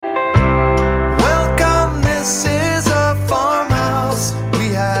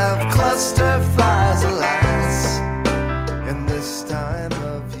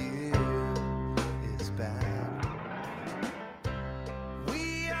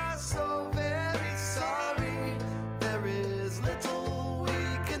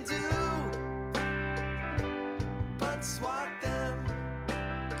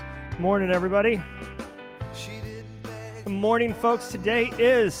Morning, everybody. Good morning, folks. Today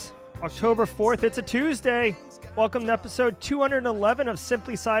is October 4th. It's a Tuesday. Welcome to episode 211 of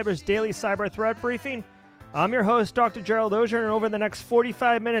Simply Cyber's Daily Cyber Threat Briefing. I'm your host, Dr. Gerald Auger, and over the next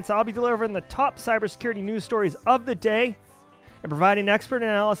 45 minutes, I'll be delivering the top cybersecurity news stories of the day and providing expert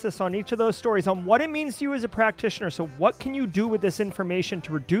analysis on each of those stories on what it means to you as a practitioner. So what can you do with this information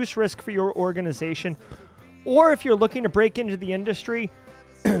to reduce risk for your organization? Or if you're looking to break into the industry,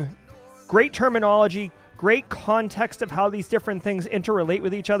 great terminology, great context of how these different things interrelate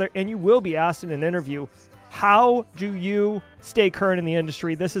with each other, and you will be asked in an interview, how do you stay current in the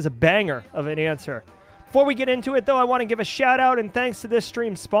industry? This is a banger of an answer. Before we get into it, though, I want to give a shout out and thanks to this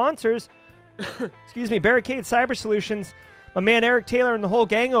stream's sponsors. Barricade Cyber Solutions. My man Eric Taylor and the whole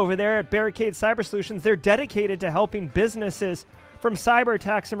gang over there at Barricade Cyber Solutions, they're dedicated to helping businesses from cyber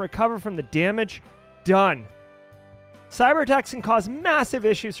attacks and recover from the damage done. Cyber attacks can cause massive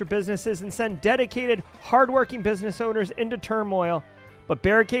issues for businesses and send dedicated, hardworking business owners into turmoil. But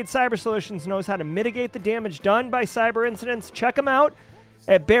Barricade Cyber Solutions knows how to mitigate the damage done by cyber incidents. Check them out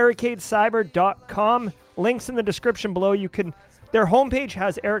at barricadecyber.com. Links in the description below. Their homepage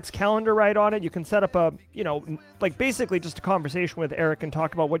has Eric's calendar right on it. You can set up basically just a conversation with Eric and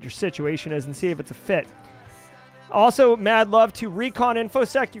talk about what your situation is and see if it's a fit. Also, mad love to Recon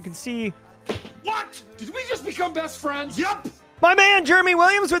InfoSec. You can see... What? Did we just become best friends? Yep. My man, Jeremy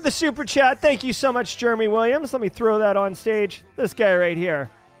Williams with the super chat. Thank you so much, Jeremy Williams. Let me throw that on stage. This guy right here.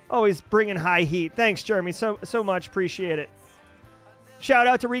 Always bringing high heat. Thanks, Jeremy. So much. Appreciate it. Shout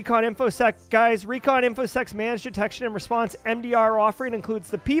out to Recon InfoSec, guys. Recon InfoSec's Managed Detection and Response MDR offering includes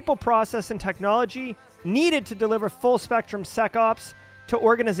the people, process, and technology needed to deliver full-spectrum SecOps to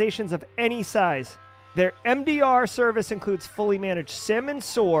organizations of any size. Their MDR service includes fully managed SIEM and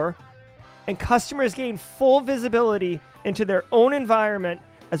SOAR, and customers gain full visibility into their own environment,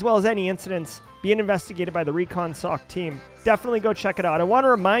 as well as any incidents being investigated by the Recon SOC team. Definitely go check it out. I want to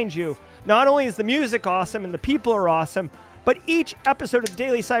remind you, not only is the music awesome and the people are awesome, but each episode of the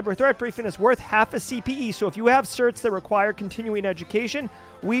Daily Cyber Threat Briefing is worth half a CPE. So if you have certs that require continuing education,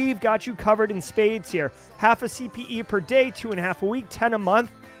 we've got you covered in spades here. Half a CPE per day, 2.5 a week, 10 a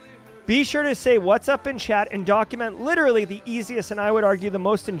month. Be sure to say what's up in chat and document literally the easiest and I would argue the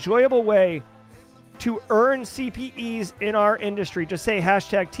most enjoyable way to earn CPEs in our industry. Just say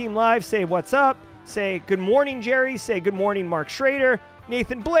hashtag Team Live, say what's up, say good morning Jerry, say good morning Mark Schrader,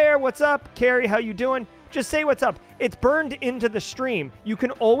 Nathan Blair, what's up, Carrie, how you doing? Just say what's up. It's burned into the stream. You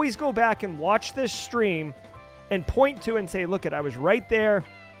can always go back and watch this stream and point to and say, look I was right there.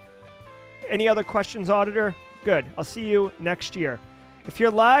 Any other questions, Auditor? Good. I'll see you next year. If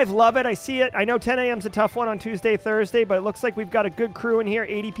you're live, love it. I see it. I know 10 a.m. is a tough one on Tuesday, Thursday, but it looks like we've got a good crew in here.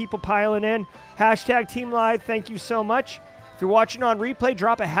 80 people piling in. Hashtag Team Live. Thank you so much. If you're watching on replay,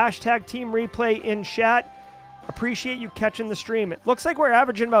 drop a hashtag Team Replay in chat. Appreciate you catching the stream. It looks like we're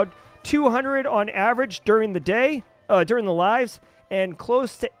averaging about 200 on average during the day, during the lives, and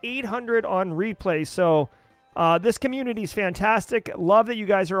close to 800 on replay. So this community is fantastic. Love that you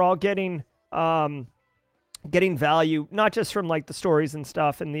guys are all getting value, not just from like the stories and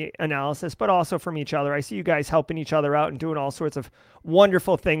stuff and the analysis, but also from each other. I see you guys helping each other out and doing all sorts of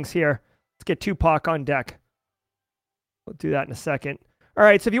wonderful things here. Let's get Tupac on deck. We'll do that in a second. All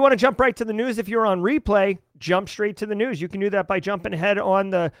right, so if you want to jump right to the news, if you're on replay, jump straight to the news. You can do that by jumping ahead on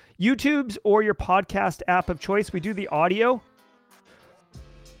the YouTubes or your podcast app of choice. We do the audio.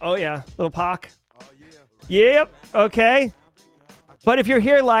 Oh, yeah, little Pac. Oh, yeah. Yep, okay. But if you're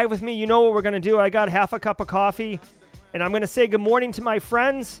here live with me, you know what we're going to do. I got half a cup of coffee, and I'm going to say good morning to my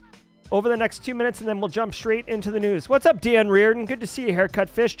friends over the next 2 minutes, and then we'll jump straight into the news. What's up, Dan Reardon? Good to see you, Haircut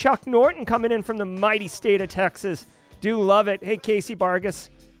Fish. Chuck Norton coming in from the mighty state of Texas. Do love it. Hey, Casey Vargas.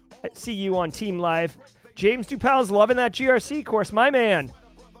 I see you on Team Live. James Dupal's loving that GRC course. My man.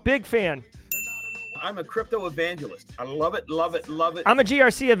 Big fan. I'm a crypto evangelist. I love it, love it, love it. I'm a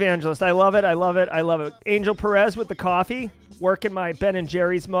GRC evangelist. I love it, I love it, I love it. Angel Perez with the coffee. Working my Ben &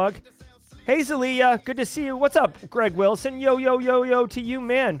 Jerry's mug. Hey, Zalia. Good to see you. What's up, Greg Wilson? Yo, yo, yo, yo to you,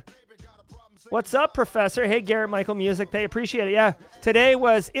 man. What's up, Professor? Hey, Garrett Michael Music. They appreciate it. Yeah, today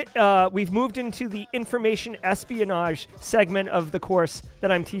was it. We've moved into the information espionage segment of the course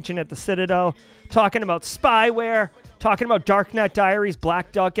that I'm teaching at the Citadel, talking about spyware, talking about Darknet Diaries,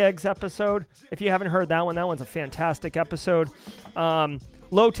 Black Duck Eggs episode. If you haven't heard that one's a fantastic episode.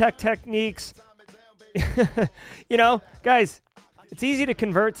 Low-tech techniques. You know, guys, it's easy to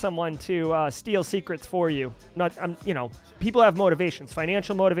convert someone to steal secrets for you. People have motivations,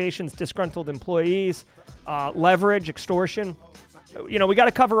 financial motivations, disgruntled employees, leverage, extortion. We got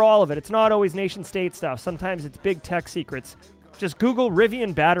to cover all of it. It's not always nation state stuff. Sometimes it's big tech secrets. Just Google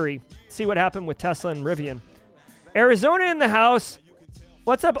Rivian battery. See what happened with Tesla and Rivian. Arizona in the house.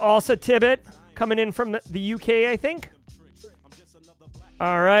 What's up, Alsa Tibbet? Coming in from the UK, I think.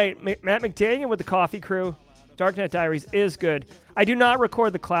 All right. Matt McDaniel with the Coffee Crew. Darknet Diaries is good. I do not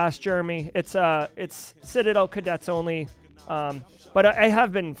record the class, Jeremy. It's Citadel cadets only. But I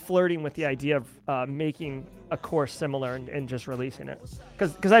have been flirting with the idea of making a course similar and just releasing it.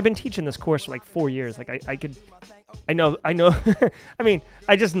 Because I've been teaching this course for like 4 years. Like I know. I mean,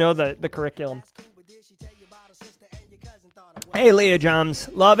 I just know the curriculum. Hey, Leah Joms.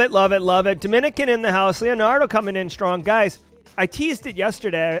 Love it, love it, love it. Dominican in the house. Leonardo coming in strong. Guys, I teased it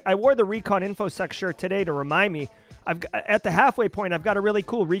yesterday. I wore the Recon InfoSec shirt today to remind me. At the halfway point, I've got a really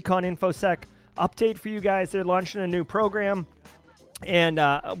cool Recon InfoSec update for you guys. They're launching a new program, and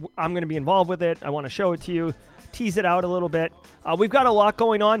I'm going to be involved with it. I want to show it to you, tease it out a little bit. We've got a lot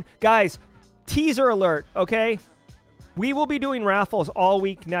going on. Guys, teaser alert, okay? We will be doing raffles all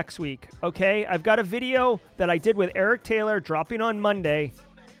week next week, okay? I've got a video that I did with Eric Taylor dropping on Monday.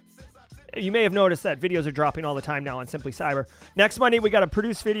 You may have noticed that videos are dropping all the time now on Simply Cyber. Next Monday, we got a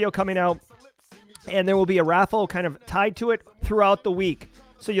produced video coming out, and there will be a raffle kind of tied to it throughout the week.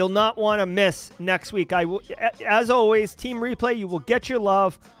 So you'll not want to miss next week. I will, as always, Team Replay, you will get your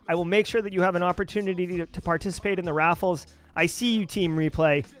love. I will make sure that you have an opportunity to participate in the raffles. I see you, Team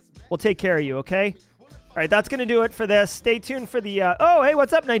Replay. We'll take care of you, okay? All right, that's going to do it for this. Stay tuned for the... oh, hey,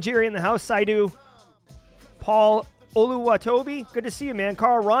 what's up, Nigeria in the house? Saidu. Paul Oluwatobi. Good to see you, man.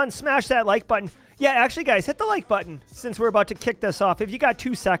 Carl, Ron, smash that like button. Yeah, actually, guys, hit the like button since we're about to kick this off. If you got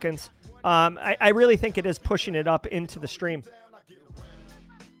 2 seconds, I really think it is pushing it up into the stream.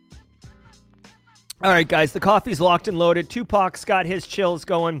 All right, guys, the coffee's locked and loaded. Tupac's got his chills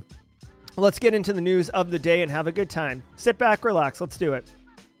going. Let's get into the news of the day and have a good time. Sit back, relax. Let's do it.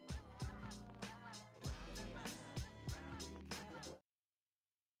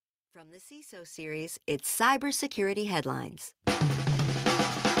 From the CISO series, it's Cybersecurity Headlines.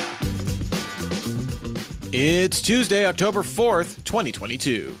 It's Tuesday, October 4th,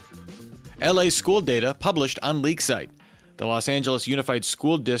 2022. LA school data published on LeakSite. The Los Angeles Unified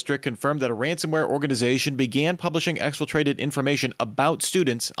School District confirmed that a ransomware organization began publishing exfiltrated information about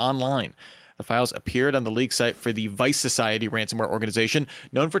students online. The files appeared on the leak site for the Vice Society ransomware organization,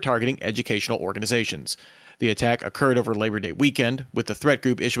 known for targeting educational organizations. The attack occurred over Labor Day weekend, with the threat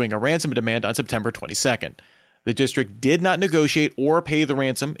group issuing a ransom demand on September 22nd. The district did not negotiate or pay the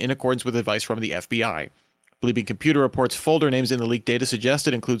ransom in accordance with advice from the FBI. Bleeping Computer Reports folder names in the leaked data suggest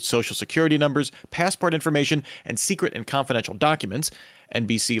it includes social security numbers, passport information, and secret and confidential documents.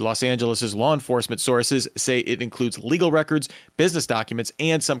 NBC Los Angeles' law enforcement sources say it includes legal records, business documents,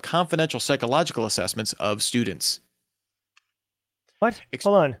 and some confidential psychological assessments of students. What?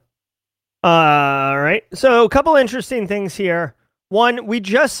 Hold on. All right. So a couple interesting things here. One, we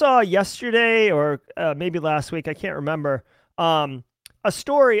just saw yesterday or maybe last week, I can't remember, a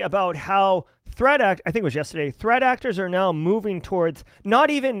story about how I think it was yesterday, threat actors are now moving towards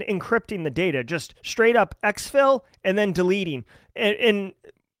not even encrypting the data, just straight up exfil and then deleting. And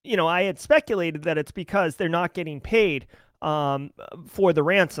you know, I had speculated that it's because they're not getting paid for the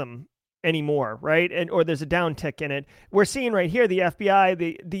ransom anymore, right? Or there's a downtick in it. We're seeing right here the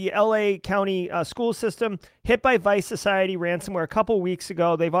FBI, the LA County school system hit by Vice Society ransomware a couple weeks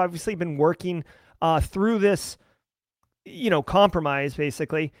ago. They've obviously been working through this, compromise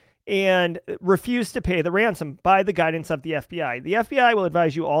basically, and refused to pay the ransom by the guidance of the FBI. The FBI will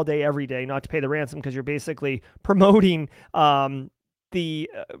advise you all day, every day, not to pay the ransom because you're basically promoting further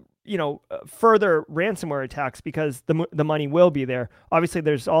ransomware attacks because the money will be there. Obviously,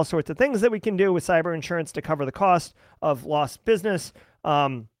 there's all sorts of things that we can do with cyber insurance to cover the cost of lost business,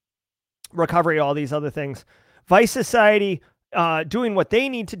 recovery, all these other things. Vice Society doing what they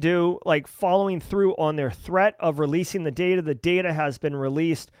need to do, like following through on their threat of releasing the data. The data has been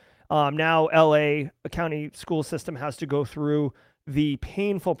released. Now LA County school system has to go through the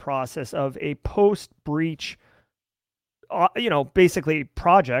painful process of a post-breach basically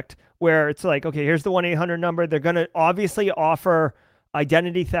project where it's like, okay, here's the 1-800 number. They're going to obviously offer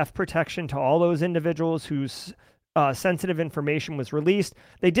identity theft protection to all those individuals whose sensitive information was released.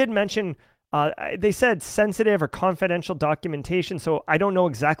 They did mention, they said sensitive or confidential documentation. So I don't know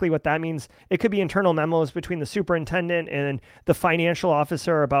exactly what that means. It could be internal memos between the superintendent and the financial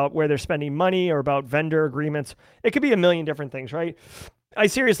officer about where they're spending money or about vendor agreements. It could be a million different things, right? I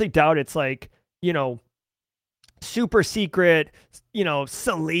seriously doubt it's like, super secret,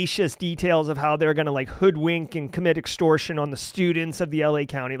 salacious details of how they're going to like hoodwink and commit extortion on the students of the LA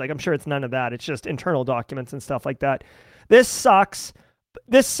County. Like, I'm sure it's none of that. It's just internal documents and stuff like that. This sucks.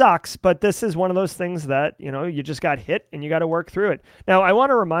 this sucks, but this is one of those things that, you just got hit and you got to work through it. Now, I want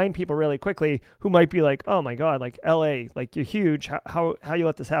to remind people really quickly who might be like, oh my God, like LA, like you're huge. How you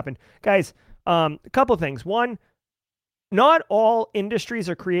let this happen? Guys, a couple of things. One, not all industries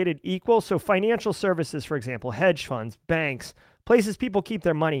are created equal. So financial services, for example, hedge funds, banks, places people keep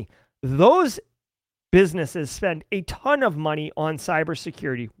their money, those businesses spend a ton of money on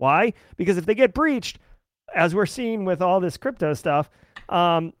cybersecurity. Why? Because if they get breached, as we're seeing with all this crypto stuff,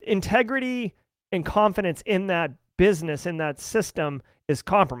 integrity and confidence in that business, in that system is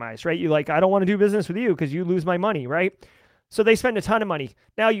compromised, right? I don't want to do business with you because you lose my money, right? So they spend a ton of money.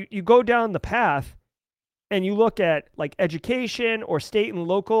 Now you go down the path and you look at like education or state and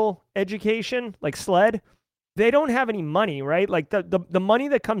local education, like SLED, they don't have any money, right? Like the money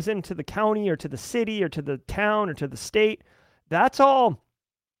that comes into the county or to the city or to the town or to the state, that's all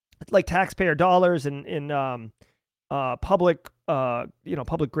like taxpayer dollars and public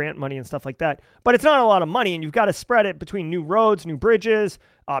public grant money and stuff like that. But it's not a lot of money, and you've got to spread it between new roads, new bridges,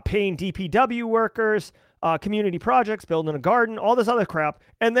 paying DPW workers, community projects, building a garden, all this other crap.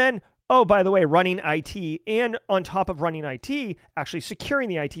 And then, oh, by the way, running IT, and on top of running IT, actually securing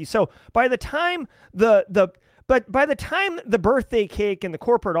the IT. So by the time by the time the birthday cake in the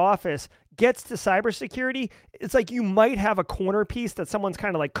corporate office gets to cybersecurity, it's like you might have a corner piece that someone's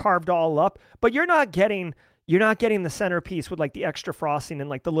kind of like carved all up, but you're not getting the centerpiece with like the extra frosting and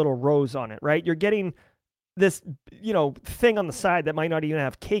like the little rose on it, right? You're getting this, thing on the side that might not even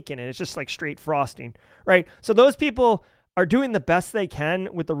have cake in it. It's just like straight frosting, right? So those people are doing the best they can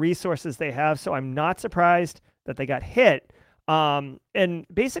with the resources they have. So I'm not surprised that they got hit. And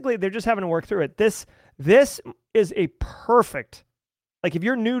basically they're just having to work through it. This is a perfect, like if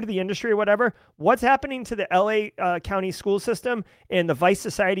you're new to the industry or whatever, what's happening to the LA County school system and the Vice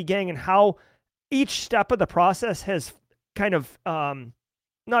Society gang and how each step of the process has kind of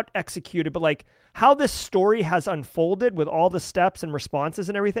not executed, but like how this story has unfolded with all the steps and responses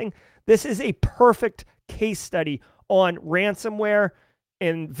and everything. This is a perfect case study on ransomware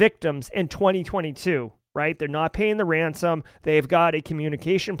and victims in 2022. Right? They're not paying the ransom. They've got a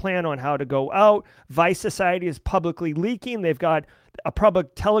communication plan on how to go out. Vice Society is publicly leaking. They've got a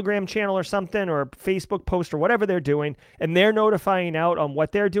public Telegram channel or something, or a Facebook post or whatever they're doing, and they're notifying out on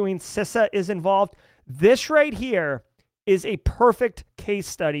what they're doing. CISA is involved. This right here is a perfect case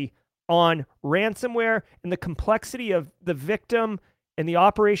study on ransomware and the complexity of the victim and the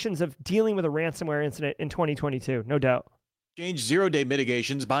operations of dealing with a ransomware incident in 2022. No doubt. Exchange zero-day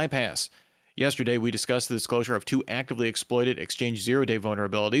mitigations bypass. Yesterday, we discussed the disclosure of 2 actively exploited Exchange zero-day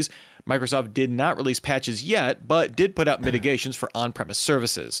vulnerabilities. Microsoft did not release patches yet, but did put out mitigations for on-premise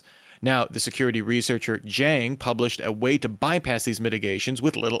services. Now, the security researcher Zhang published a way to bypass these mitigations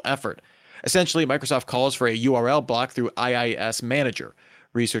with little effort. Essentially, Microsoft calls for a URL block through IIS Manager.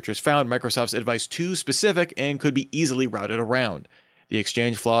 Researchers found Microsoft's advice too specific and could be easily routed around. The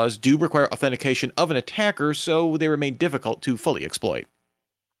Exchange flaws do require authentication of an attacker, so they remain difficult to fully exploit.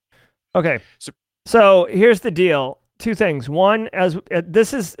 Okay, so here's the deal. 2 things. One, as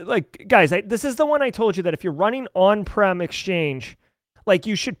this is like, guys, this is the one I told you that if you're running on-prem Exchange, like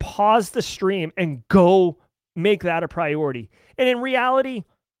you should pause the stream and go make that a priority. And in reality,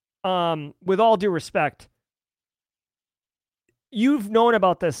 with all due respect, you've known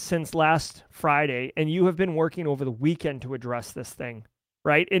about this since last Friday, and you have been working over the weekend to address this thing,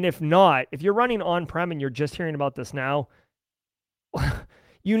 right? And if not, if you're running on-prem and you're just hearing about this now,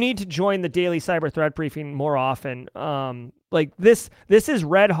 you need to join the daily cyber threat briefing more often. Like this is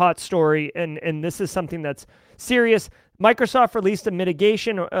red hot story, and this is something that's serious. Microsoft released a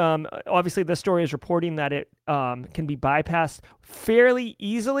mitigation. Obviously, this story is reporting that it can be bypassed fairly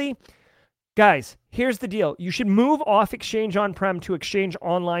easily. Guys, here's the deal. You should move off Exchange on-prem to Exchange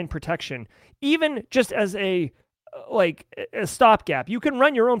Online Protection, even just as a stopgap. You can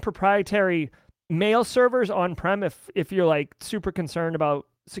run your own proprietary mail servers on-prem if you're like super concerned about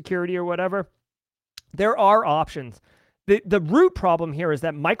security or whatever. There are options. The root problem here is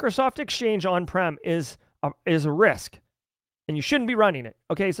that Microsoft Exchange on-prem is a risk, and you shouldn't be running it.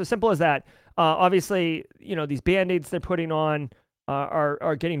 Okay, so simple as that. Obviously, these band-aids they're putting on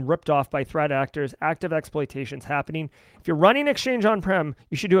are getting ripped off by threat actors. Active exploitation's happening. If you're running Exchange on-prem,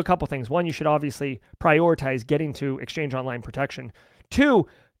 you should do a couple things. One, you should obviously prioritize getting to Exchange Online Protection. 2,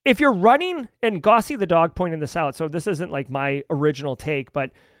 if you're running, and Gossi the dog pointed this out, so this isn't like my original take,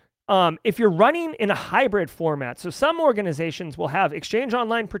 but if you're running in a hybrid format, so some organizations will have Exchange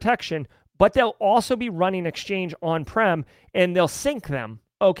Online Protection, but they'll also be running Exchange on-prem, and they'll sync them,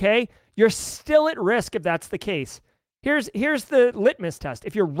 okay? You're still at risk if that's the case. Here's the litmus test.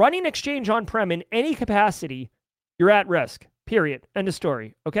 If you're running Exchange on-prem in any capacity, you're at risk, Period. End of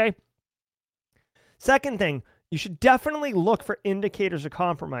story. Okay. Second thing, you should definitely look for indicators of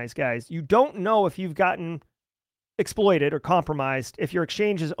compromise, guys. You don't know if you've gotten exploited or compromised if your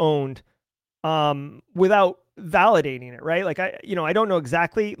exchange is owned without validating it, right? Like I don't know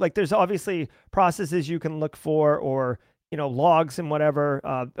exactly. Like there's obviously processes you can look for, or logs and whatever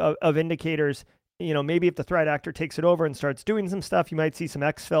of indicators. Maybe if the threat actor takes it over and starts doing some stuff, you might see some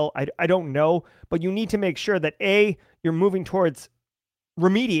exfil. I don't know, but you need to make sure that A, you're moving towards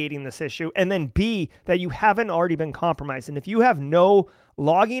remediating this issue, and then B, that you haven't already been compromised. And if you have no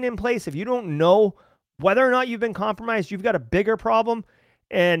logging in place, if you don't know whether or not you've been compromised, you've got a bigger problem.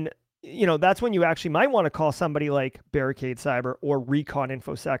 And that's when you actually might want to call somebody like Barricade Cyber or Recon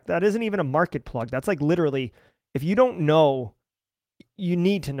InfoSec. That isn't even a market plug. That's like literally, if you don't know, you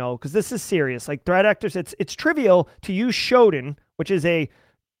need to know, because this is serious. Like threat actors, it's trivial to use Shodan, which is a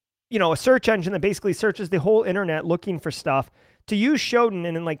search engine that basically searches the whole internet looking for stuff, to use Shodan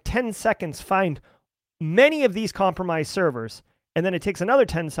and in like 10 seconds find many of these compromised servers. And then it takes another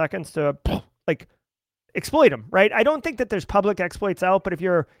 10 seconds to like exploit them, right? I don't think that there's public exploits out, but if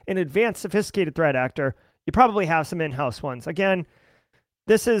you're an advanced, sophisticated threat actor, you probably have some in-house ones. Again,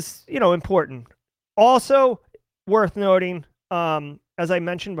 this is, important. Also worth noting, as I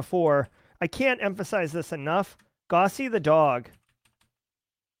mentioned before, I can't emphasize this enough. Gossi the dog.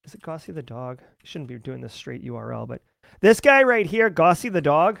 Is it Gossi the dog? I shouldn't be doing this straight URL, but this guy right here, Gossi the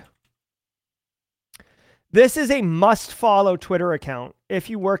dog, this is a must-follow Twitter account if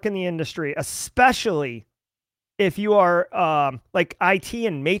you work in the industry, especially if you are like IT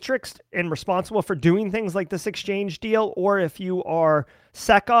and Matrix and responsible for doing things like this exchange deal, or if you are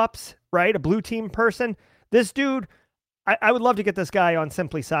SecOps, right, a blue team person. This dude, I would love to get this guy on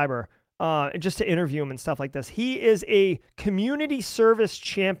Simply Cyber just to interview him and stuff like this. He is a community service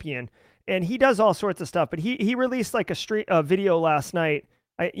champion, and he does all sorts of stuff. But he released like a video last night.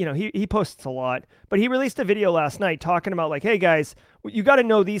 He posts a lot, but he released a video last night talking about like, hey guys, you got to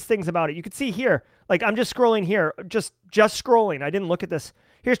know these things about it. You can see here, like I'm just scrolling here, just scrolling. I didn't look at this.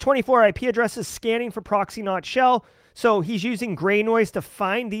 Here's 24 IP addresses scanning for proxy not shell. So he's using gray noise to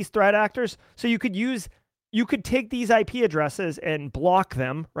find these threat actors. So you could take these IP addresses and block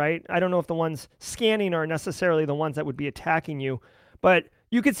them, right? I don't know if the ones scanning are necessarily the ones that would be attacking you, but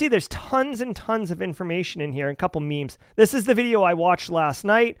you can see there's tons and tons of information in here, and a couple memes. This is the video I watched last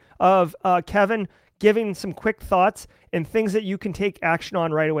night of Kevin giving some quick thoughts and things that you can take action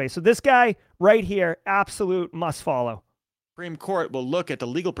on right away. So this guy right here, absolute must follow. Supreme Court will look at the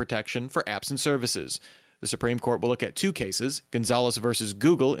legal protection for apps and services. The Supreme Court will look at two cases. Gonzalez versus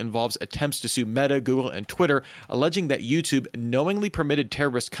Google involves attempts to sue Meta, Google, and Twitter, alleging that YouTube knowingly permitted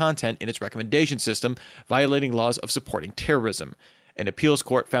terrorist content in its recommendation system, violating laws of supporting terrorism. An appeals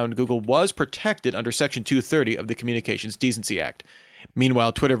court found Google was protected under Section 230 of the Communications Decency Act.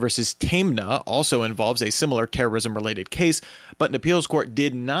 Meanwhile, Twitter versus Tamna also involves a similar terrorism-related case, but an appeals court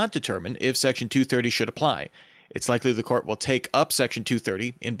did not determine if Section 230 should apply. It's likely the court will take up Section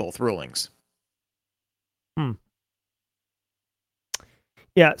 230 in both rulings.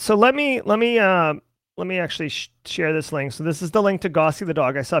 Yeah, so let me actually share this link. So this is the link to Gossi the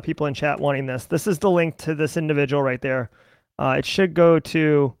dog. I saw people in chat wanting this. This is the link to this individual right there. It should go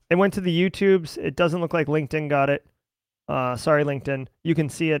to, it went to the YouTubes. It doesn't look like LinkedIn got it. Sorry, LinkedIn. You can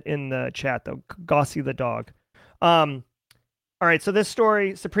see it in the chat though. Gossi the dog. All right, so this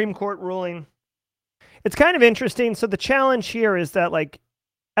story, Supreme Court ruling. It's kind of interesting. So the challenge here is that, like,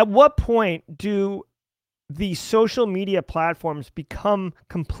 at what point do the social media platforms become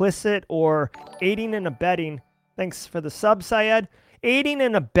complicit or aiding and abetting? Thanks for the sub, Syed. Aiding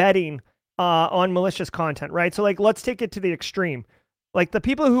and abetting on malicious content, right? So like, let's take it to the extreme. Like the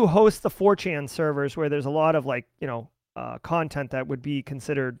people who host the 4chan servers where there's a lot of like, content that would be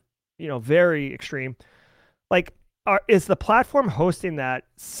considered, very extreme. Like, is the platform hosting that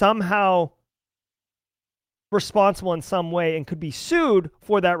somehow responsible in some way and could be sued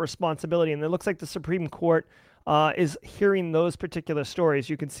for that responsibility? And it looks like the Supreme Court is hearing those particular stories.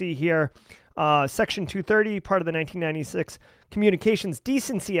 You can see here, Section 230, part of the 1996 Communications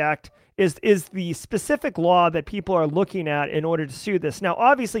Decency Act, is the specific law that people are looking at in order to sue this. Now,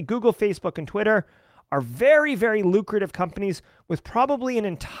 obviously, Google, Facebook, and Twitter are very, very lucrative companies with probably an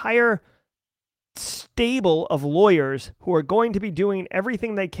entire stable of lawyers who are going to be doing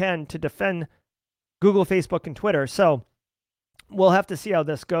everything they can to defend Google, Facebook, and Twitter. So we'll have to see how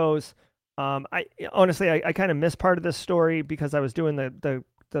this goes. I honestly kind of missed part of this story because I was doing the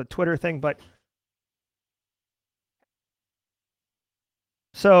Twitter thing, but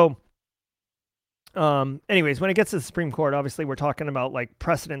so anyways, when it gets to the Supreme Court, obviously we're talking about like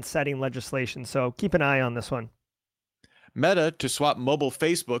precedent setting legislation. So keep an eye on this one. Meta to swap mobile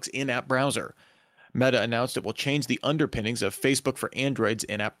Facebook's in-app browser. Meta announced it will change the underpinnings of Facebook for Android's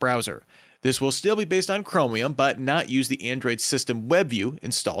in-app browser. This will still be based on Chromium, but not use the Android system WebView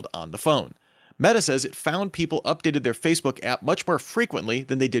installed on the phone. Meta says it found people updated their Facebook app much more frequently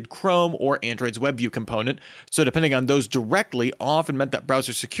than they did Chrome or Android's WebView component, so depending on those directly often meant that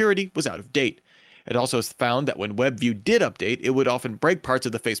browser security was out of date. It also found that when WebView did update, it would often break parts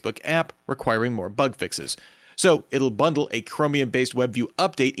of the Facebook app, requiring more bug fixes. So it'll bundle a Chromium-based WebView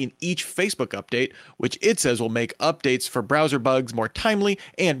update in each Facebook update, which it says will make updates for browser bugs more timely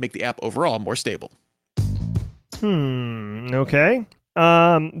and make the app overall more stable. Okay.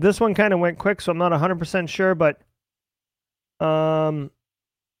 This one kind of went quick, so I'm not 100% sure, but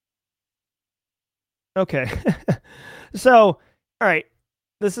okay. So, all right.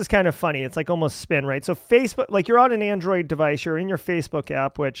 This is kind of funny. It's like almost spin, right? So Facebook, like you're on an Android device, you're in your Facebook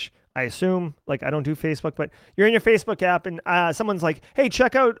app, which I assume, like I don't do Facebook, but you're in your Facebook app and someone's like, hey,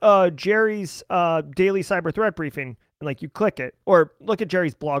 check out Jerry's daily cyber threat briefing. And like you click it, or look at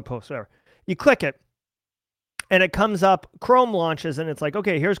Jerry's blog post, whatever. You click it and it comes up, Chrome launches and it's like,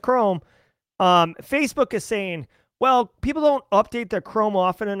 okay, here's Chrome. Facebook is saying, well, people don't update their Chrome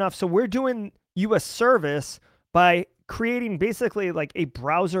often enough. So we're doing you a service by creating basically like a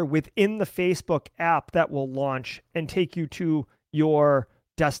browser within the Facebook app that will launch and take you to your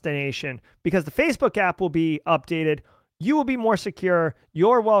destination, because the Facebook app will be updated. You will be more secure.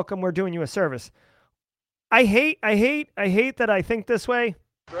 You're welcome. We're doing you a service. I hate that I think this way.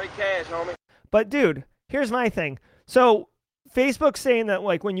 Straight cash, homie. But dude, here's my thing. So Facebook's saying that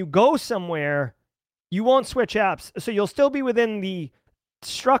like when you go somewhere, you won't switch apps. So you'll still be within the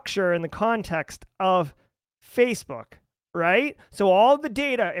structure and the context of Facebook, right? So all the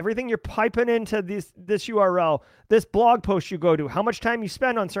data, everything you're piping into this URL, this blog post you go to, how much time you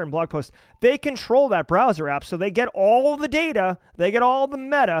spend on certain blog posts, they control that browser app. So they get all the data, they get all the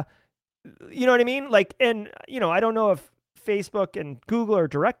meta. You know what I mean? Like, and I don't know if Facebook and Google are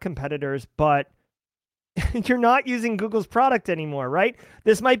direct competitors, but you're not using Google's product anymore, right?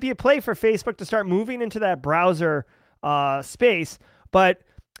 This might be a play for Facebook to start moving into that browser space, but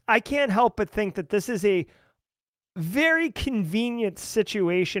I can't help but think that this is a very convenient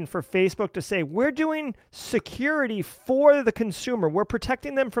situation for Facebook to say, we're doing security for the consumer. We're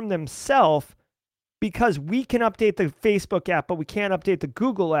protecting them from themselves because we can update the Facebook app, but we can't update the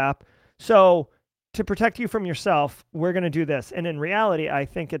Google app. So to protect you from yourself, we're going to do this. And in reality, I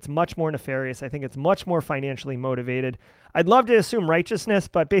think it's much more nefarious. I think it's much more financially motivated. I'd love to assume righteousness,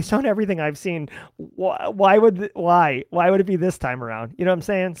 but based on everything I've seen, why would it be this time around? You know what I'm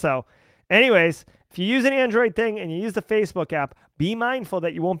saying? So anyways, if you use an Android thing and you use the Facebook app, be mindful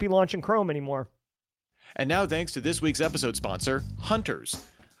that you won't be launching Chrome anymore. And now thanks to this week's episode sponsor, Hunters.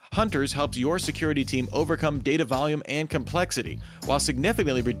 Hunters helps your security team overcome data volume and complexity while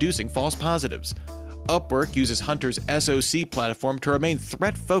significantly reducing false positives. Upwork uses Hunters' SOC platform to remain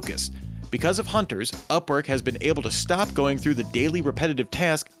threat-focused. Because of Hunters, Upwork has been able to stop going through the daily repetitive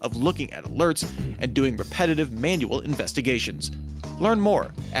task of looking at alerts and doing repetitive manual investigations. Learn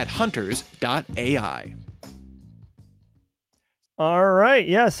more at hunters.ai. All right.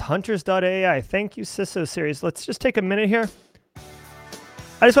 Yes, hunters.ai. Thank you, CISO Series. Let's just take a minute here.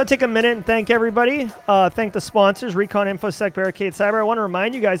 I just want to take a minute and thank everybody. Thank the sponsors, Recon InfoSec, Barricade Cyber. I want to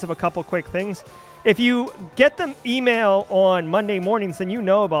remind you guys of a couple quick things. If you get the email on Monday mornings, then you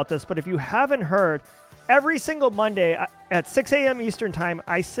know about this. But if you haven't heard, every single Monday at 6 a.m. Eastern Time,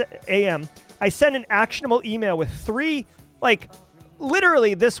 I send an actionable email with 3,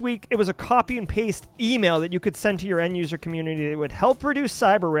 literally this week, it was a copy and paste email that you could send to your end user community that would help reduce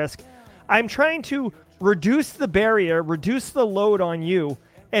cyber risk. I'm trying to reduce the barrier, reduce the load on you,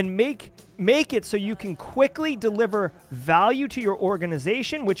 and make it so you can quickly deliver value to your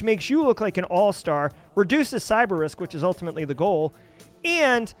organization, which makes you look like an all-star, reduces cyber risk, which is ultimately the goal,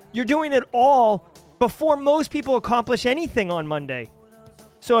 and you're doing it all before most people accomplish anything on Monday.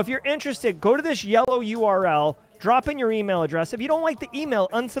 So if you're interested, go to this yellow URL, drop in your email address. If you don't like the email,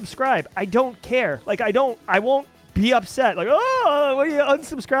 unsubscribe. I don't care. I won't be upset. Oh, what are you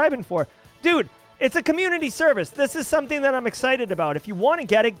unsubscribing for? Dude, it's a community service. This is something that I'm excited about. If you want to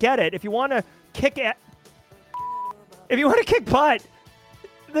get it, get it. If you want to kick butt,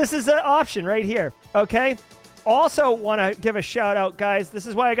 this is an option right here. Okay? Also want to give a shout out, guys. This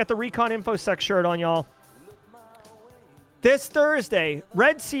is why I got the Recon InfoSec shirt on, y'all. This Thursday,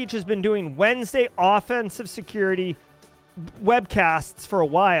 Red Siege has been doing Wednesday offensive security webcasts for a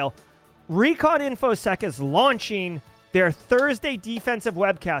while. Recon InfoSec is launching their Thursday defensive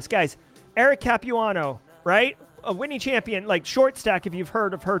webcast. Guys, Eric Capuano, right? A Whitney Champion, Short Stack, if you've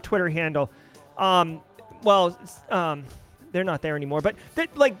heard of her Twitter handle. they're not there anymore. But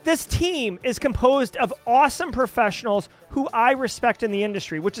this team is composed of awesome professionals who I respect in the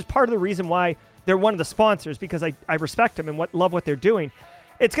industry, which is part of the reason why they're one of the sponsors, because I respect them and love what they're doing.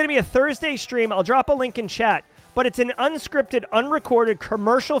 It's going to be a Thursday stream. I'll drop a link in chat, but it's an unscripted, unrecorded,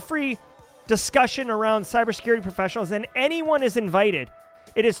 commercial-free discussion around cybersecurity professionals, and anyone is invited.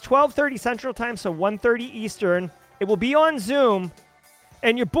 It is 12:30 Central Time, so 1:30 Eastern. It will be on Zoom,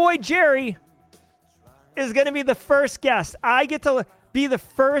 and your boy Jerry is going to be the first guest. I get to be the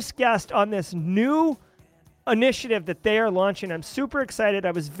first guest on this new initiative that they are launching. I'm super excited.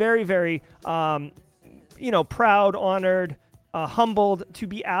 I was very, very, proud, honored, humbled to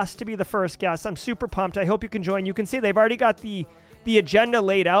be asked to be the first guest. I'm super pumped. I hope you can join. You can see they've already got the agenda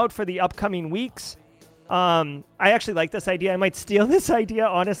laid out for the upcoming weeks. I actually like this idea. I might steal this idea,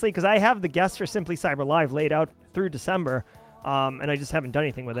 honestly, because I have the guests for Simply Cyber Live laid out through December, and I just haven't done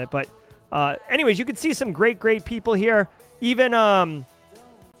anything with it. But anyways, you can see some great people here. Even,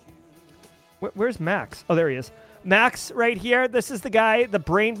 where's Max? Oh, there he is. Max right here. This is the guy, the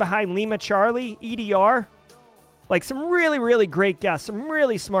brain behind Lima Charlie, EDR. Like some really, really great guests, some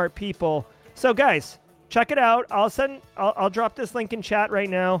really smart people. So guys, check it out. I'll drop this link in chat right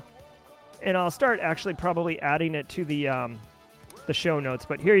now, and I'll start actually probably adding it to the show notes.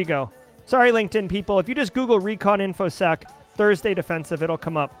 But here you go. Sorry, LinkedIn people. If you just Google Recon InfoSec Thursday Defensive, it'll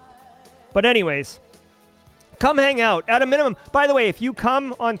come up. But anyways, come hang out at a minimum. By the way, if you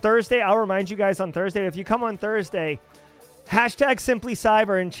come on Thursday, I'll remind you guys on Thursday. If you come on Thursday, hashtag Simply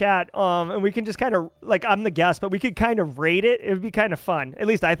Cyber in chat, and we can just kind of, like, I'm the guest, but we could kind of rate it. It would be kind of fun. At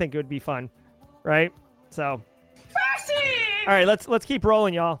least I think it would be fun, right? So, all right, let's keep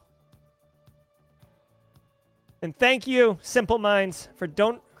rolling, y'all. And thank you, Simple Minds, for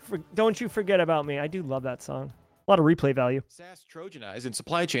Don't You Forget About Me. I do love that song. A lot of replay value. SaaS Trojanized in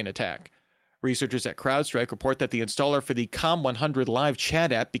supply chain attack. Researchers at CrowdStrike report that the installer for the Com100 Live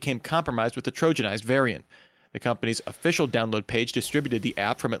chat app became compromised with the Trojanized variant. The company's official download page distributed the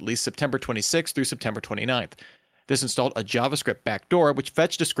app from at least September 26th through September 29th. This installed a JavaScript backdoor, which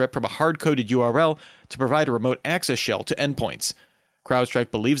fetched a script from a hard-coded URL to provide a remote access shell to endpoints.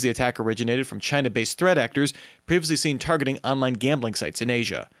 CrowdStrike believes the attack originated from China-based threat actors previously seen targeting online gambling sites in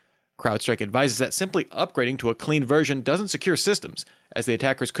Asia. CrowdStrike advises that simply upgrading to a clean version doesn't secure systems, as the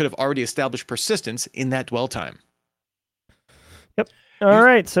attackers could have already established persistence in that dwell time. Yep. All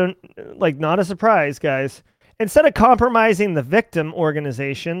right. So, like, not a surprise, guys. Instead of compromising the victim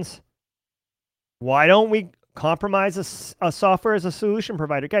organizations, why don't we compromise a software as a solution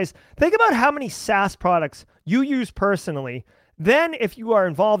provider? Guys, think about how many SaaS products you use personally. Then, if you are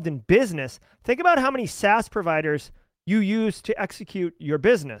involved in business, think about how many SaaS providers you use to execute your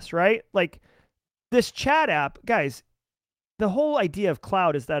business, right? Like this chat app, guys, the whole idea of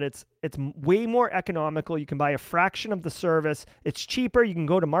cloud is that it's way more economical. You can buy a fraction of the service. It's cheaper. You can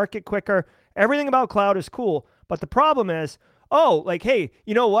go to market quicker. Everything about cloud is cool. But the problem is, hey,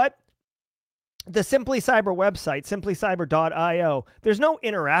 you know what? The Simply Cyber website, simplycyber.io, there's no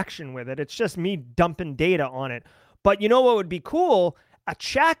interaction with it. It's just me dumping data on it. But you know what would be cool? A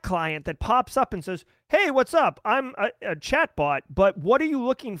chat client that pops up and says, hey, what's up? I'm a chat bot, but what are you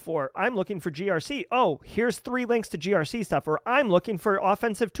looking for? I'm looking for GRC. Oh, here's 3 links to GRC stuff. Or I'm looking for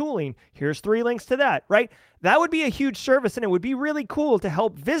offensive tooling. Here's 3 links to that, right? That would be a huge service, and it would be really cool to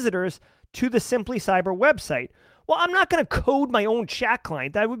help visitors to the Simply Cyber website. Well, I'm not going to code my own chat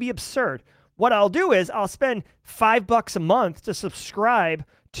client. That would be absurd. What I'll do is I'll spend $5 a month to subscribe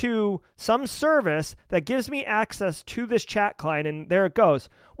to some service that gives me access to this chat client, and there it goes.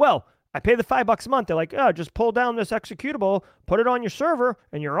 Well, I pay the $5 a month. They're like, oh, just pull down this executable, put it on your server,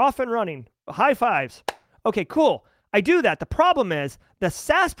 and you're off and running. High fives. Okay, cool. I do that. The problem is the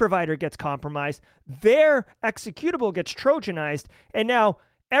SaaS provider gets compromised, their executable gets Trojanized, and now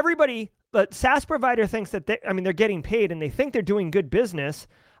everybody, the SaaS provider thinks that they're getting paid and they think they're doing good business.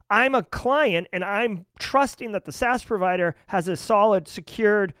 I'm a client and I'm trusting that the SaaS provider has a solid,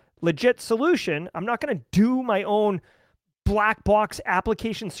 secured, legit solution. I'm not going to do my own black box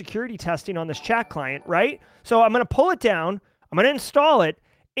application security testing on this chat client, right? So I'm going to pull it down, I'm going to install it,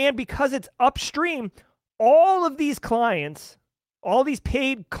 and because it's upstream, all of these clients, all these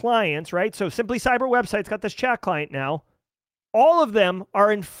paid clients, right? So Simply Cyber website's got this chat client now. All of them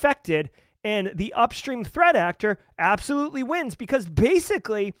are infected, and the upstream threat actor absolutely wins because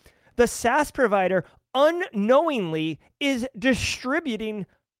basically the SaaS provider unknowingly is distributing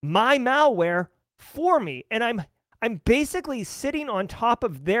my malware for me. And I'm basically sitting on top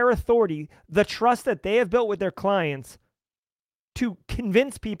of their authority, the trust that they have built with their clients to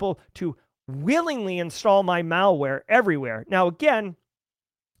convince people to willingly install my malware everywhere. Now, again,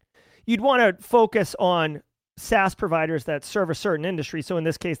 you'd want to focus on SaaS providers that serve a certain industry. So in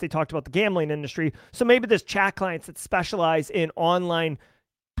this case, they talked about the gambling industry. So maybe there's chat clients that specialize in online,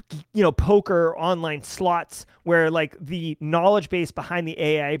 poker, online slots, where like the knowledge base behind the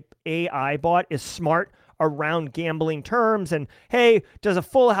AI bot is smart around gambling terms. And hey, does a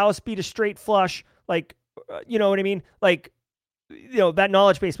full house beat a straight flush? Like, you know what I mean? Like, that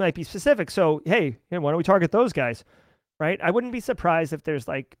knowledge base might be specific. So hey, why don't we target those guys? Right? I wouldn't be surprised if there's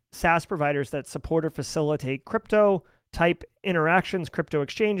like SaaS providers that support or facilitate crypto type interactions, crypto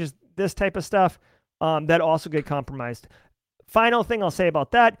exchanges, this type of stuff that also get compromised. Final thing I'll say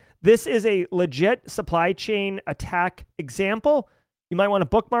about that, this is a legit supply chain attack example. You might want to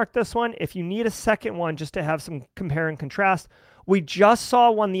bookmark this one. If you need a second one just to have some compare and contrast, we just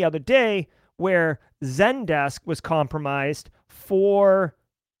saw one the other day where Zendesk was compromised for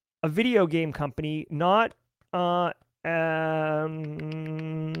a video game company, not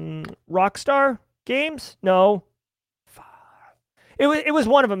Rockstar Games? No. It was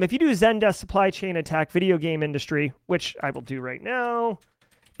one of them. If you do Zendesk supply chain attack video game industry, which I will do right now,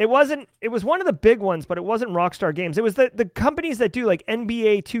 it was one of the big ones, but it wasn't Rockstar Games. It was the companies that do like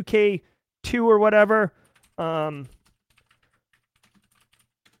NBA 2K2 or whatever.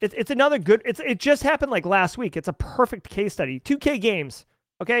 It's another good, it just happened like last week. It's a perfect case study. 2K Games.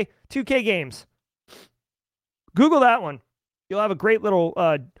 Okay? 2K Games. Google that one. You'll have a great little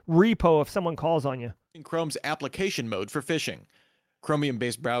repo if someone calls on you. In Chrome's application mode for phishing.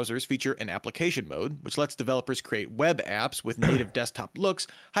 Chromium-based browsers feature an application mode, which lets developers create web apps with native desktop looks,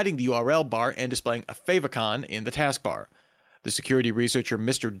 hiding the URL bar and displaying a favicon in the taskbar. The security researcher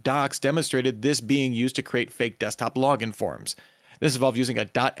Mr. Docs demonstrated this being used to create fake desktop login forms. This involved using a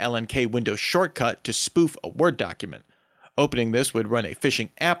 .lnk window shortcut to spoof a Word document. Opening this would run a phishing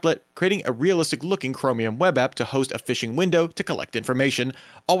applet, creating a realistic-looking Chromium web app to host a phishing window to collect information,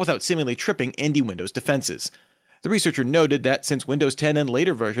 all without seemingly tripping Andy Windows defenses. The researcher noted that since Windows 10 and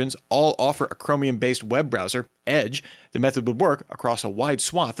later versions all offer a Chromium-based web browser, Edge, the method would work across a wide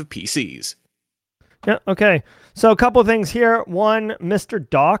swath of PCs. Yeah, okay. So a couple things here. One, Mr.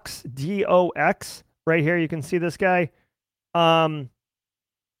 Docs, D-O-X, right here. You can see this guy.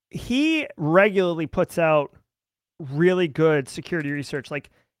 He regularly puts out really good security research. Like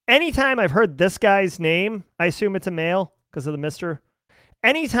anytime I've heard this guy's name, I assume it's a male because of the Mr.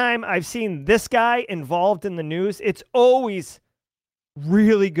 Anytime I've seen this guy involved in the news, it's always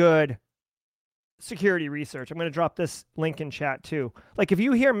really good security research. I'm going to drop this link in chat too. Like if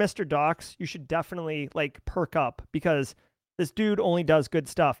you hear Mr. Docs, you should definitely like perk up because this dude only does good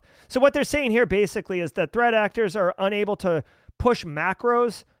stuff. So what they're saying here basically is that threat actors are unable to push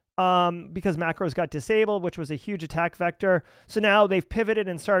macros because macros got disabled, which was a huge attack vector. So now they've pivoted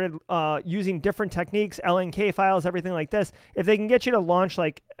and started using different techniques, LNK files, everything like this. If they can get you to launch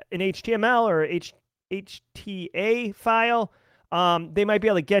like an HTML or HTA file, they might be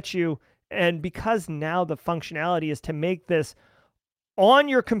able to get you. And because now the functionality is to make this on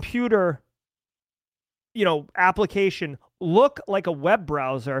your computer, application look like a web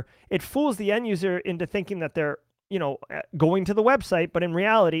browser, it fools the end user into thinking that they're going to the website, but in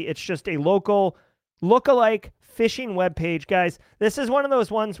reality, it's just a local lookalike phishing web page. Guys, this is one of those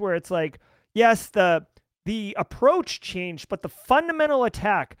ones where it's like, yes, the approach changed, but the fundamental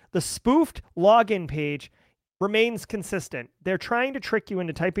attack, the spoofed login page, remains consistent. They're trying to trick you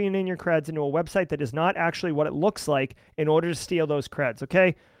into typing in your creds into a website that is not actually what it looks like in order to steal those creds,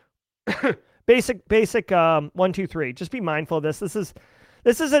 okay? Basic 1, 2, 3. Just be mindful of this.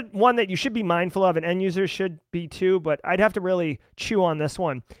 This is one that you should be mindful of, and end users should be too, but I'd have to really chew on this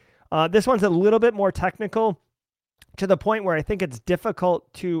one. This one's a little bit more technical to the point where I think it's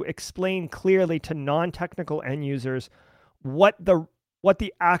difficult to explain clearly to non-technical end users what to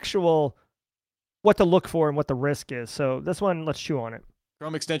look for and what the risk is. So this one, let's chew on it.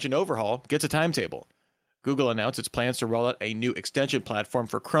 Chrome extension overhaul gets a timetable. Google announced its plans to roll out a new extension platform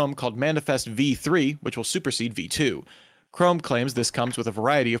for Chrome called Manifest v3, which will supersede v2. Chrome claims this comes with a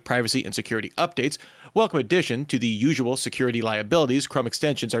variety of privacy and security updates, welcome addition to the usual security liabilities Chrome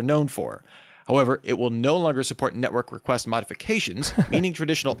extensions are known for. However, it will no longer support network request modifications, meaning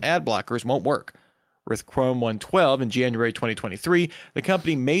traditional ad blockers won't work. With Chrome 1.12 in January 2023, the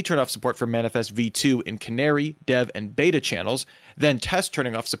company may turn off support for Manifest v2 in Canary, Dev, and Beta channels, then test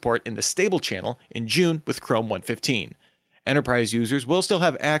turning off support in the stable channel in June with Chrome 1.15. Enterprise users will still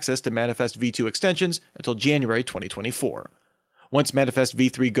have access to Manifest v2 extensions until January 2024. Once Manifest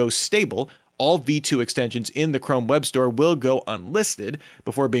v3 goes stable, all v2 extensions in the Chrome Web Store will go unlisted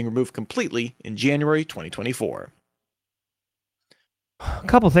before being removed completely in January 2024. A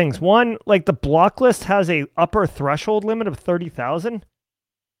couple things. One, like the block list has a upper threshold limit of 30,000.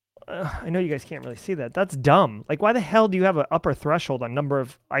 I know you guys can't really see that. That's dumb. Like, why the hell do you have an upper threshold on number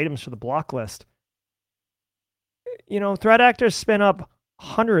of items for the block list? Threat actors spin up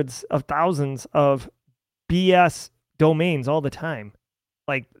hundreds of thousands of BS domains all the time.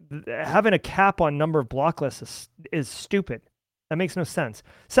 Like, having a cap on number of block lists is stupid. That makes no sense.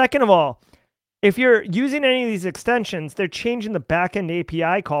 Second of all, if you're using any of these extensions, they're changing the backend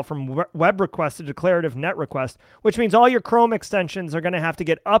API call from web request to declarative net request, which means all your Chrome extensions are going to have to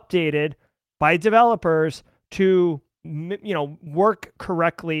get updated by developers to, work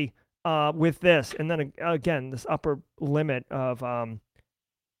correctly with this. And then again, this upper limit of,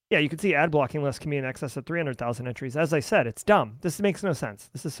 you can see ad blocking lists can be in excess of 300,000 entries. As I said, it's dumb. This makes no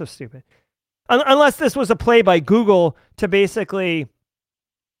sense. This is so stupid. Unless this was a play by Google to basically,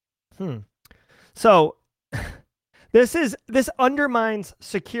 So this undermines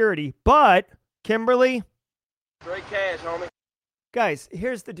security, but Kimberly, Straight cash, homie. guys,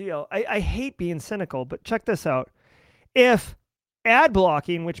 here's the deal. I hate being cynical, but check this out. If ad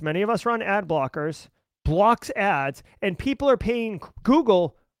blocking, which many of us run ad blockers, blocks ads, and people are paying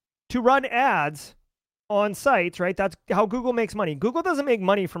Google to run ads on sites, right? That's how Google makes money. Google doesn't make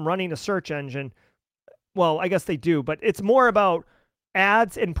money from running a search engine. Well, I guess they do, but it's more about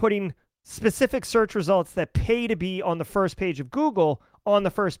ads and putting specific search results that pay to be on the first page of Google on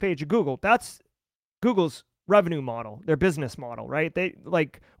the first page of Google. That's Google's revenue model, their business model, right?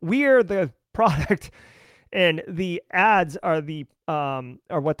 We're the product and the ads are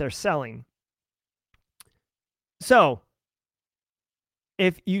are what they're selling. So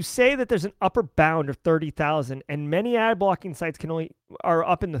if you say that there's an upper bound of 30,000 and many ad blocking sites are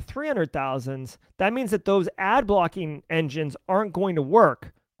up in the 300,000s, that means that those ad blocking engines aren't going to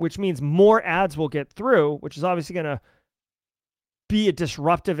work, which means more ads will get through, which is obviously going to be a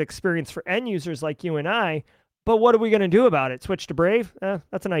disruptive experience for end users like you and I. But what are we going to do about it? Switch to Brave?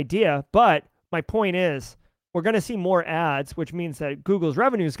 That's an idea. But my point is, we're going to see more ads, which means that Google's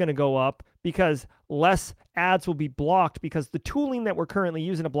revenue is going to go up because less ads will be blocked because the tooling that we're currently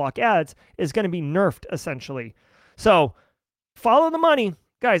using to block ads is going to be nerfed, essentially. So follow the money.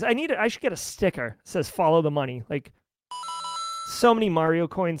 Guys, I should get a sticker that says follow the money. Like, so many Mario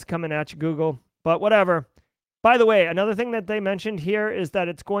coins coming at you, Google, but whatever. By the way, another thing that they mentioned here is that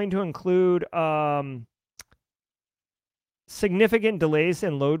it's going to include significant delays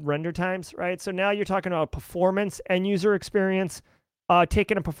in load render times, right? So now you're talking about performance and user experience,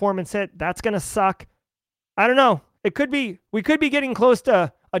 taking a performance hit. That's going to suck. I don't know. We could be getting close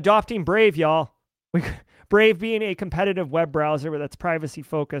to adopting Brave, y'all. Brave being a competitive web browser that's privacy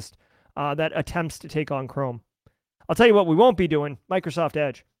focused that attempts to take on Chrome. I'll tell you what we won't be doing, Microsoft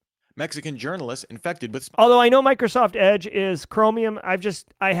Edge. Mexican journalists infected with... Although I know Microsoft Edge is Chromium,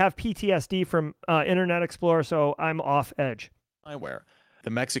 I have PTSD from Internet Explorer, so I'm off Edge. Spyware.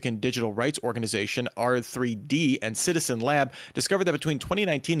 The Mexican digital rights organization R3D and Citizen Lab discovered that between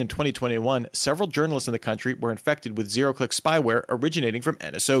 2019 and 2021, several journalists in the country were infected with zero-click spyware originating from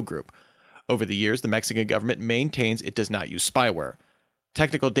NSO Group. Over the years, the Mexican government maintains it does not use spyware.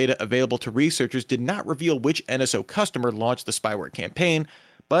 Technical data available to researchers did not reveal which NSO customer launched the spyware campaign,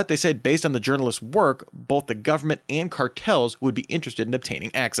 but they said based on the journalists' work, both the government and cartels would be interested in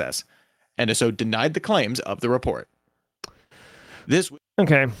obtaining access. NSO denied the claims of the report.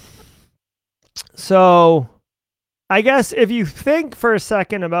 Okay. So, I guess if you think for a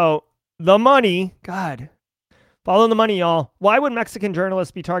second about the money, God, follow the money, y'all. Why would Mexican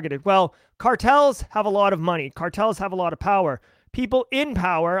journalists be targeted? Well, cartels have a lot of money. Cartels have a lot of power. People in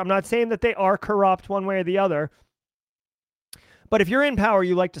power, I'm not saying that they are corrupt one way or the other, but if you're in power,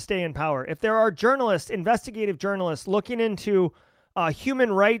 you like to stay in power. If there are journalists, investigative journalists looking into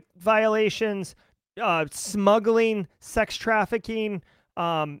human rights violations, smuggling, sex trafficking,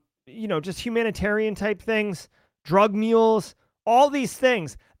 just humanitarian type things, drug mules, all these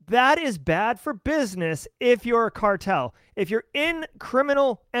things, that is bad for business if you're a cartel. If you're in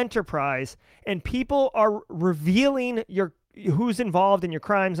criminal enterprise and people are revealing who's involved in your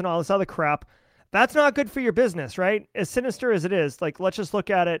crimes and all this other crap, that's not good for your business, right? As sinister as it is, like, let's just look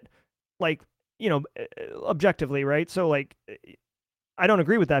at it objectively, right? So I don't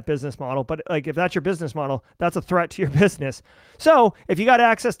agree with that business model, but if that's your business model, that's a threat to your business. So if you got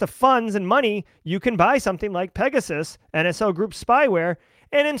access to funds and money, you can buy something like Pegasus, NSO Group spyware,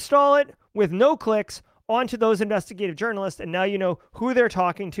 and install it with no clicks onto those investigative journalists. And now you know who they're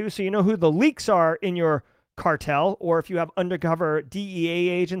talking to. So you know who the leaks are in your cartel, or if you have undercover DEA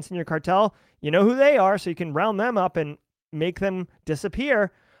agents in your cartel, you know who they are, so you can round them up and make them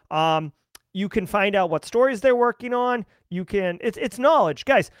disappear. You can find out what stories they're working on. It's knowledge.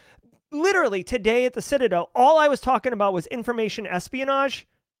 Guys, literally today at the Citadel, all I was talking about was information espionage.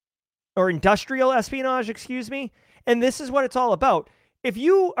 or industrial espionage, excuse me. And this is what it's all about. If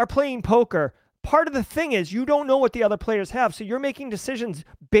you are playing poker, part of the thing is you don't know what the other players have. So you're making decisions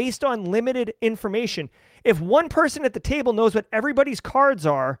based on limited information. If one person at the table knows what everybody's cards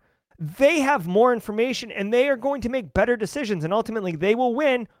are, they have more information and they are going to make better decisions. And ultimately, they will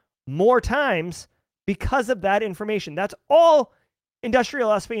win more times because of that information. That's all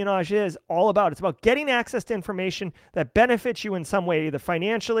industrial espionage is all about. It's about getting access to information that benefits you in some way, either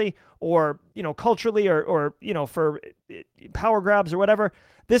financially or, culturally or for power grabs or whatever.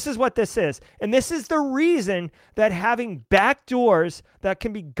 This is what this is. And this is the reason that having back doors that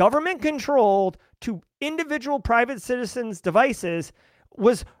can be government controlled to individual private citizens' devices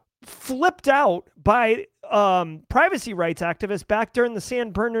was flipped out by privacy rights activists back during the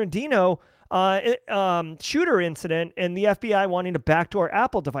San Bernardino shooter incident and the FBI wanting to backdoor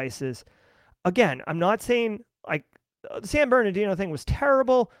Apple devices. Again, I'm not saying the San Bernardino thing was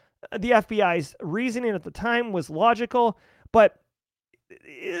terrible. The FBI's reasoning at the time was logical, but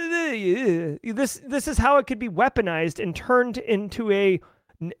this is how it could be weaponized and turned into a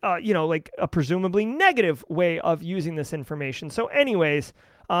presumably negative way of using this information. So anyways,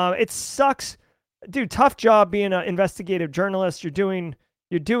 it sucks. Dude, tough job being an investigative journalist. You're doing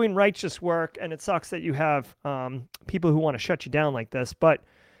righteous work, and it sucks that you have people who want to shut you down like this. But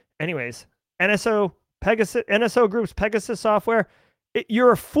anyways, NSO Group's Pegasus software,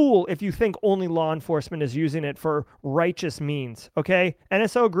 you're a fool if you think only law enforcement is using it for righteous means, okay?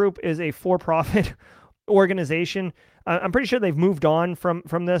 NSO Group is a for-profit organization. I'm pretty sure they've moved on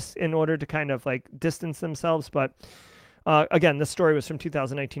from this in order to kind of distance themselves, but again, this story was from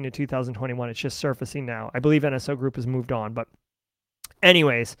 2019 to 2021. It's just surfacing now. I believe NSO Group has moved on, but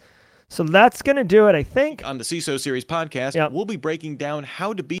anyways, so that's going to do it, I think. On the CISO Series podcast, Yep. We'll be breaking down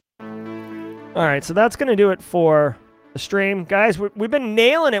how to be... All right, so that's going to do it for the stream. Guys, we've been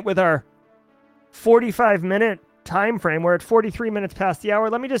nailing it with our 45-minute time frame. We're at 43 minutes past the hour.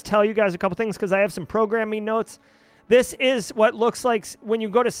 Let me just tell you guys a couple things because I have some programming notes. This is what looks like when you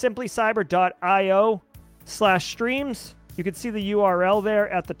go to simplycyber.io/streams. You can see the URL there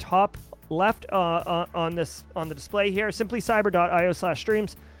at the top left on the display here,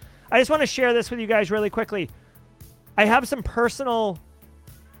 simplycyber.io/streams. I just want to share this with you guys really quickly. I have some personal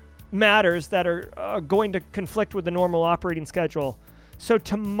matters that are going to conflict with the normal operating schedule. So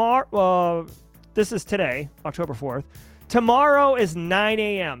tomorrow, this is today, October 4th. Tomorrow is 9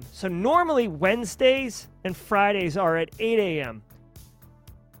 a.m. So normally Wednesdays and Fridays are at 8 a.m.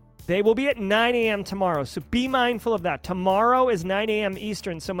 They will be at 9 a.m. tomorrow, so be mindful of that. Tomorrow is 9 a.m.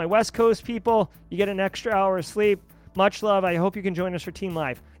 Eastern, so my West Coast people, you get an extra hour of sleep. Much love. I hope you can join us for Team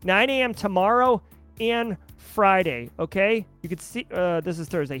Live. 9 a.m. tomorrow and Friday, okay? You can see, this is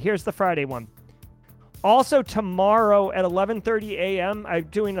Thursday. Here's the Friday one. Also tomorrow at 11:30 a.m., I'm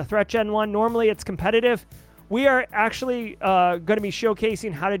doing a Threat Gen 1. Normally it's competitive. We are actually going to be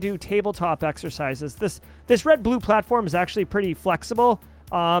showcasing how to do tabletop exercises. This Red-Blue platform is actually pretty flexible.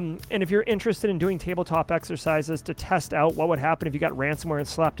 And if you're interested in doing tabletop exercises to test out what would happen if you got ransomware and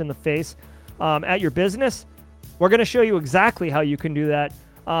slapped in the face at your business, we're going to show you exactly how you can do that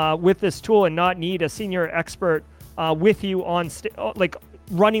with this tool and not need a senior expert with you on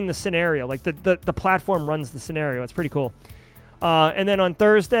running the scenario. Like the platform runs the scenario. It's pretty cool. And then on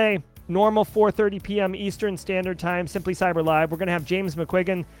Thursday, normal 4:30 p.m. Eastern Standard Time, Simply Cyber Live, we're going to have James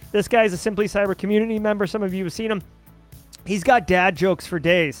McQuiggan. This guy's a Simply Cyber community member. Some of you have seen him. He's got dad jokes for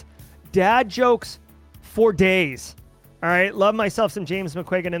days. Dad jokes for days. All right, love myself some James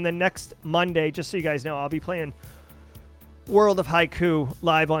McQuiggan. And then next Monday, just so you guys know, I'll be playing World of Haiku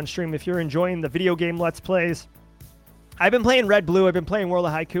live on stream. If you're enjoying the video game Let's Plays, I've been playing Red Blue. I've been playing World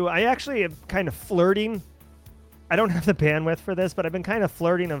of Haiku. I actually am kind of flirting. I don't have the bandwidth for this, but I've been kind of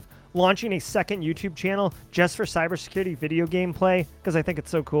flirting of launching a second YouTube channel just for cybersecurity video game play because I think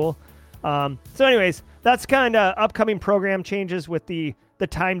it's so cool. So anyways, that's kind of upcoming program changes with the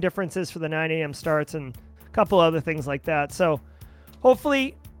time differences for the 9 a.m. starts and a couple other things like that. So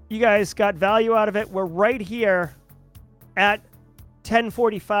hopefully you guys got value out of it. We're right here at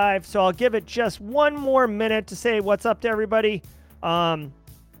 10:45, so I'll give it just one more minute to say what's up to everybody. Jag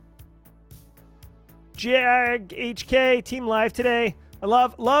HK Team Live today. I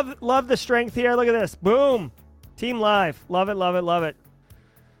love the strength here. Look at this. Boom. Team Live. Love it, love it, love it.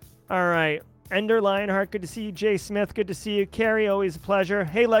 All right. Ender Lionheart, good to see you. Jay Smith, good to see you. Carrie, always a pleasure.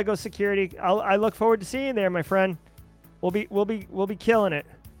 Hey, Lego Security. I look forward to seeing you there, my friend. We'll be killing it.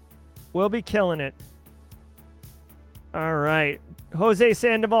 We'll be killing it. All right. Jose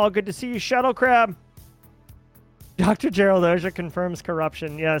Sandoval, good to see you. Shuttle Crab. Dr. Gerald Oja confirms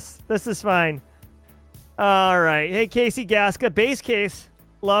corruption. Yes, this is fine. All right. Hey, Casey Gasca. Base case.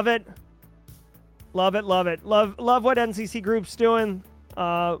 Love it. Love it, love it. Love what NCC Group's doing.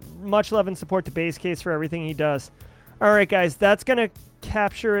 Much love and support to Base Case for everything he does. All right, guys, that's going to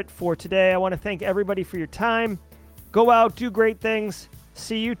capture it for today. I want to thank everybody for your time. Go out, do great things.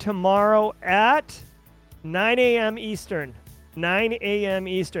 See you tomorrow at 9 a.m. Eastern. 9 a.m.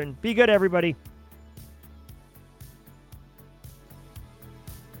 Eastern. Be good, everybody.